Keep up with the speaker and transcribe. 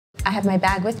I have my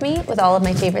bag with me with all of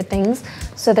my favorite things,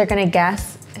 so they're gonna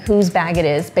guess whose bag it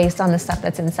is based on the stuff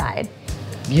that's inside.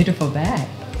 Beautiful bag.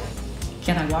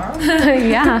 Can I borrow?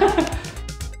 Yeah.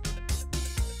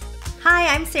 Hi,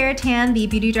 I'm Sarah Tan, the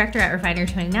beauty director at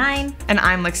Refinery29. And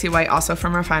I'm Lexi White, also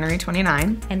from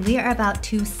Refinery29. And we are about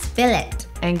to spill it.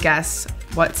 And guess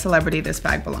what celebrity this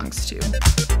bag belongs to.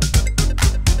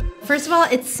 First of all,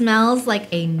 it smells like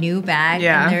a new bag.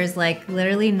 Yeah. And there's like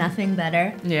literally nothing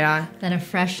better than a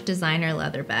fresh designer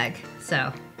leather bag.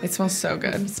 So. It smells so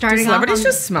good. Starting celebrities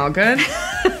just smell good?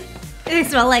 They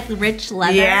smell like rich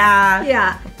leather. Yeah.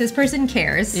 Yeah. This person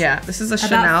cares. Yeah, this is a about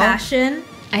Chanel. Fashion.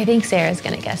 I think Sarah's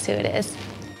gonna guess who it is.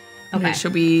 Okay,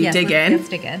 should we dig in? Let's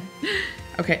dig in.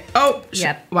 Okay. Oh,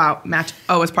 yep. Wow, match.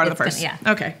 Oh, it's part of the purse. Yeah.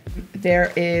 Okay.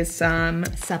 There is some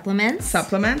supplements,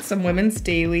 some women's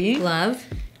daily. Glove.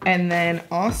 And then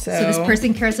also. So this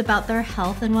person cares about their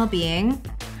health and well-being.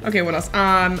 Okay, what else?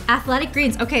 Athletic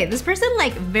greens. Okay, this person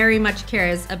like very much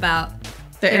cares about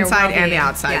the inside well-being. and the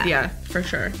outside. Yeah, for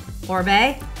sure.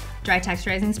 Orbe, dry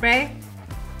texturizing spray.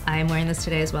 I am wearing this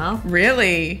today as well.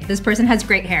 Really? This person has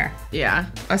great hair. Yeah.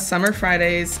 A Summer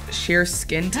Fridays sheer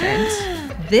skin tint.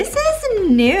 This is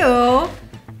new.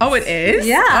 Oh, it is?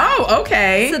 Yeah. Oh,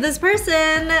 okay. So this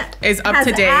person is up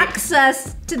to date.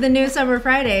 Access to the new Summer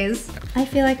Fridays. I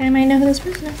feel like I might know who this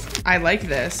person is. I like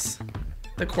this.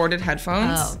 The corded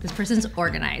headphones. Oh, this person's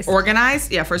organized.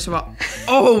 Organized? Yeah, first of all.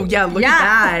 Oh, yeah, look at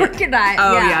that. Organized.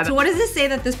 Oh, yeah. So what does this say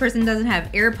that this person doesn't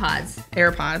have AirPods?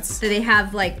 AirPods. So they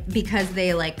have like, because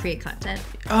they like create content.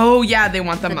 Oh, yeah, they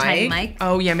want the mic. tiny mic.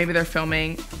 Oh, yeah, maybe they're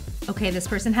filming. Okay, this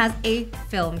person has a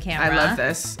film camera. I love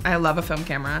this. I love a film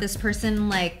camera. This person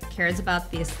like cares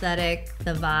about the aesthetic,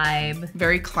 the vibe.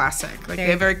 Very classic. Like they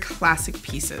have very classic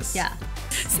pieces. Yeah.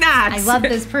 Snacks. I love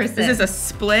this person. This is a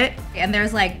split. And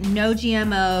there's like no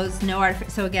GMOs, no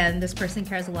artificial. So again, this person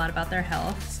cares a lot about their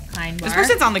health. Kind bar. This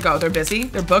person's on the go. They're busy.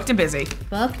 They're booked and busy.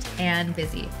 Booked and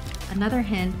busy. Another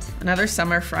hint. Another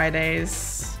Summer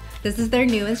Fridays. This is their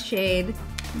newest shade.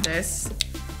 This.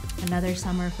 Another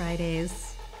Summer Fridays.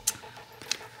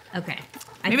 Okay.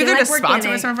 Maybe they're just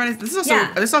sponsored by Summer Fridays. This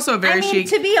is also a very chic.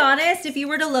 To be honest, if you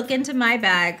were to look into my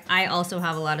bag, I also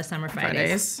have a lot of Summer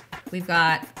Fridays. We've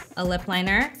got a lip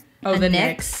liner. Oh, the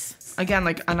NYX. Again,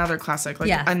 like another classic. Like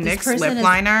yeah, a NYX lip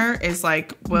liner is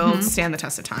like, will stand the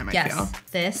test of time, I feel.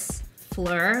 This,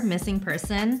 Fleur, Missing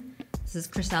Person. This is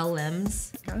Chriselle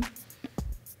Lims. Okay.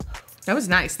 That was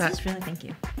nice. That's really, thank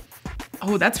you.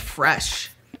 Oh, that's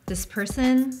fresh. This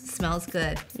person smells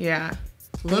good. Yeah.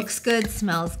 Looks good,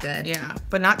 smells good. Yeah,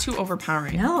 but not too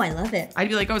overpowering. No, I love it. I'd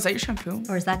be like, oh, is that your shampoo?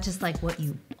 Or is that just like what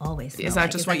you always smell Is that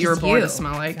like? just what you were born to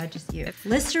smell like? Is that just you?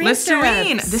 Listerine.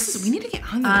 Listerine. Syrups. We need to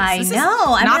get on this. I this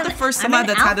know. Is not the first celeb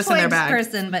that's had this in their bag.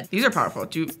 Person, but these are powerful.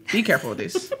 Be careful with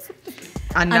these.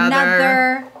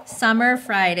 Another Summer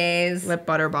Fridays. Lip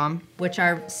butter bomb. Which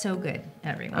are so good,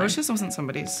 everyone. I wish this wasn't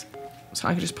somebody's, so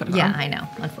I could just put it on. Yeah, I know.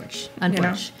 Unfortunately. You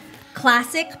know?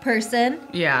 Classic person.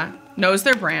 Yeah. Knows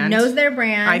their brand. Knows their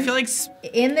brand. I feel like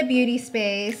in the beauty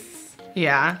space.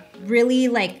 Yeah. Really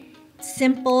like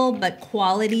simple but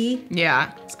quality.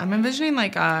 Yeah. I'm envisioning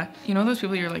like you know those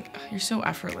people you're like, oh, you're so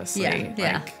effortlessly.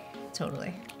 Yeah.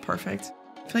 Totally. Perfect.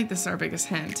 I feel like this is our biggest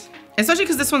hint. Especially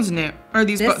because this one's new. Or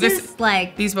these both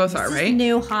these both are, right?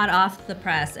 New, hot off the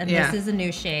press, and this is a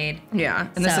new shade. Yeah.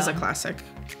 And this is a classic.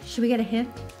 Should we get a hint?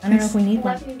 I don't know if we need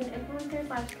one. She's an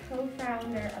influencer /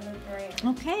 co-founder of a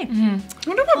brand. Okay. I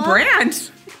wonder what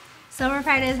brand. Summer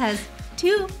Fridays has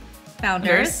two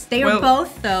founders. They are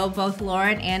both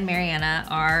Lauren and Marianna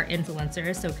are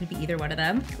influencers, so it could be either one of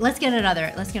them. Let's get another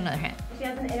hint. She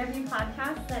has an interview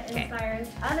podcast that inspires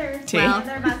others to live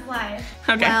their best life.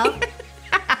 Okay. Well,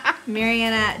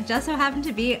 Marianna just so happened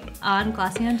to be on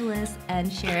Glossy Angeles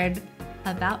and shared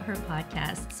about her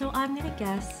podcast. So I'm gonna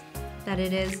guess that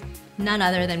it is none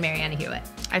other than Marianna Hewitt.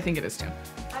 I think it is too.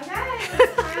 Okay,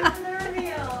 it's time for the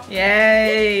reveal.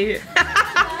 Yay!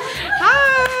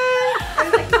 Hi!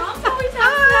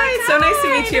 Hi, so nice to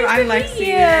meet you. I'm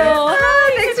Lexi.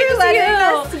 Hi, thanks for letting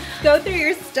us go through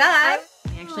your stuff.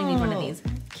 I actually need one of these.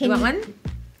 You want one?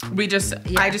 I just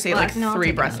ate like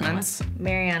 3 breast mints.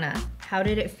 Marianna, how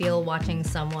did it feel watching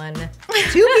someone, 2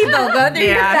 people go through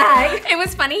your bag? It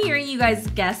was funny hearing you guys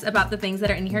guess about the things that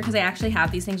are in here because I actually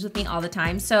have these things with me all the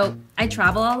time. So I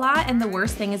travel a lot, and the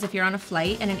worst thing is if you're on a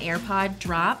flight and an AirPod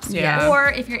drops, or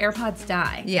if your AirPods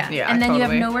die. And then you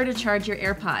have nowhere to charge your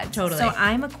AirPods. So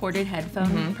I'm a corded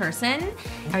headphone person.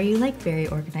 Are you like very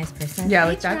organized person? Yeah,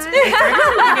 like that's. I didn't even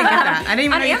get that. I didn't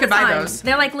even know you could buy those.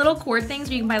 They're like little cord things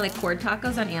where you can buy like cord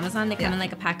tacos on Amazon. They come in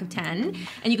like a pack of 10,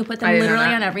 and you can put them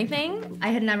literally on everything. amazing. I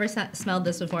had never smelled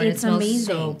this before, and it smells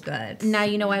so good. Now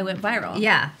you know why I went viral.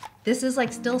 Yeah. This is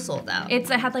like still sold out.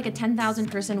 I had like a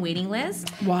 10,000 person waiting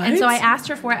list. What? And so I asked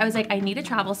her for it. I was like, I need a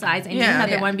travel size. I need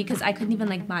another one because I couldn't even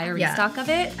like buy a restock of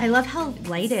it. I love how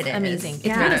light it is. Amazing. It's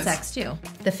unisex too.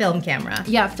 The film camera.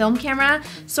 Yeah, film camera.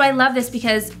 So I love this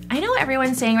because I know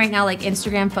everyone's saying right now like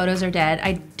Instagram photos are dead.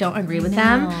 I don't agree with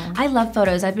them. I love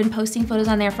photos. I've been posting photos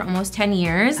on there for almost 10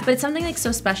 years, but it's something like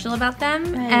so special about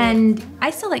them. Right. And I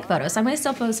still like photos. So I'm gonna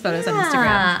still post photos on Instagram.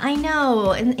 Yeah, I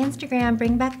know. And Instagram,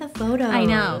 bring back the photos. I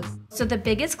know. So the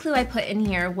biggest clue I put in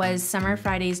here was Summer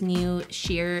Fridays' new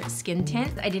sheer skin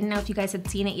tint. I didn't know if you guys had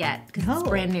seen it yet because it's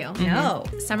brand new. No.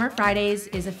 Summer Fridays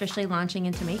is officially launching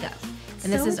into makeup.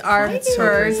 And this is our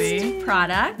first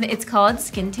product. It's called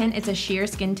Skin Tint. It's a sheer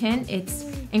skin tint. It's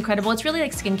incredible. It's really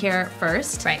like skincare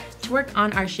first. Right. To work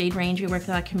on our shade range, we worked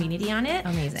with our community on it.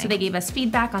 Amazing. So they gave us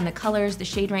feedback on the colors, the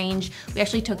shade range. We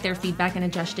actually took their feedback and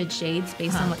adjusted shades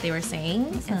based on what they were saying.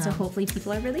 Awesome. And so hopefully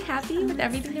people are really happy with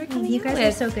everything they're coming You guys with.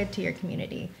 are so good to your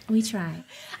community. We try.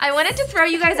 I wanted to throw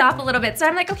you guys off a little bit. So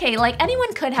I'm like, okay, like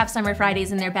anyone could have Summer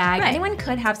Fridays in their bag. Right. Anyone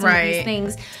could have some of these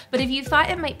things. But if you thought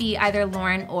it might be either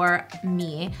Lauren or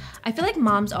me, I feel like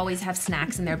moms always have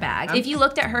snacks in their bag. If you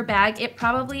looked at her bag, it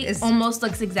probably almost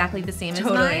looks exactly the same as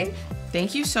mine.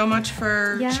 Thank you so much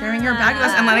for sharing your bag with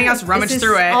us and letting us rummage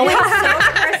through it. Always so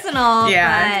personal,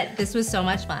 but this was so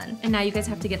much fun. And now you guys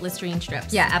have to get Listerine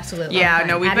strips. Yeah, absolutely. Yeah,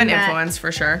 no, we've been influenced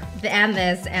for sure. And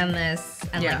this, and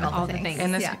like all the things.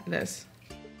 And this.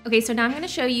 Okay, so now I'm gonna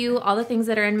show you all the things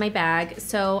that are in my bag.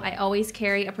 So I always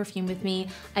carry a perfume with me.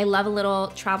 I love a little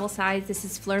travel size. This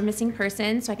is Fleur Missing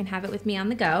Person, so I can have it with me on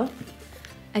the go.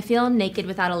 I feel naked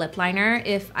without a lip liner.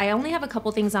 If I only have a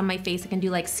couple things on my face, I can do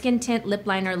like skin tint, lip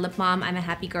liner, lip balm. I'm a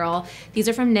happy girl. These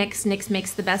are from NYX. NYX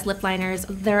makes the best lip liners.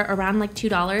 They're around like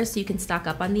 $2, so you can stock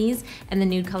up on these. And the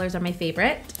nude colors are my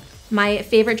favorite. My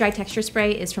favorite dry texture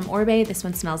spray is from Orbe. This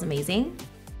one smells amazing.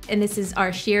 And this is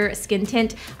our sheer skin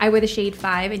tint. I wear the shade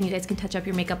 5, and you guys can touch up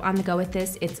your makeup on the go with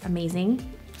this. It's amazing.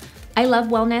 I love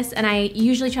wellness, and I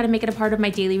usually try to make it a part of my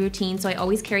daily routine, so I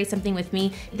always carry something with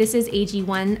me. This is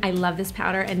AG1. I love this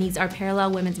powder, and these are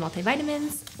Parallel Women's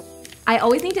Multivitamins. I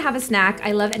always need to have a snack.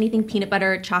 I love anything peanut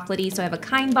butter, chocolatey, so I have a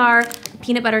Kind bar, a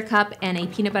peanut butter cup, and a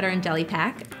peanut butter and jelly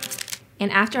pack.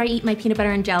 And after I eat my peanut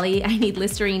butter and jelly, I need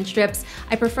Listerine strips.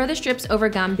 I prefer the strips over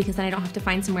gum because then I don't have to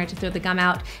find somewhere to throw the gum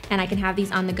out, and I can have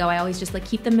these on the go. I always just like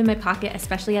keep them in my pocket,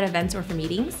 especially at events or for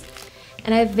meetings.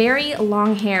 And I have very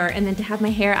long hair, and then to have my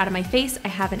hair out of my face, I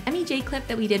have an MEJ clip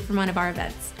that we did from one of our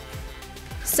events.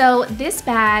 So this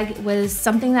bag was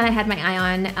something that I had my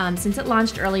eye on since it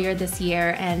launched earlier this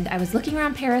year, and I was looking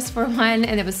around Paris for one,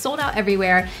 and it was sold out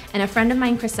everywhere. And a friend of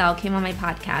mine, Chriselle, came on my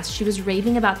podcast. She was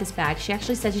raving about this bag. She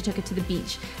actually said she took it to the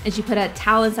beach, and she put a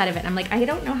towel inside of it. And I'm like, I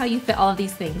don't know how you fit all of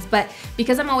these things, but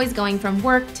because I'm always going from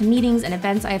work to meetings and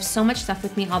events, I have so much stuff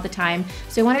with me all the time.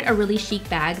 So I wanted a really chic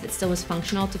bag that still was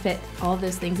functional to fit all of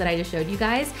those things that I just showed you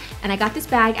guys. And I got this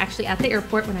bag actually at the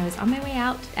airport when I was on my way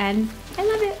out, and I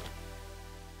love it.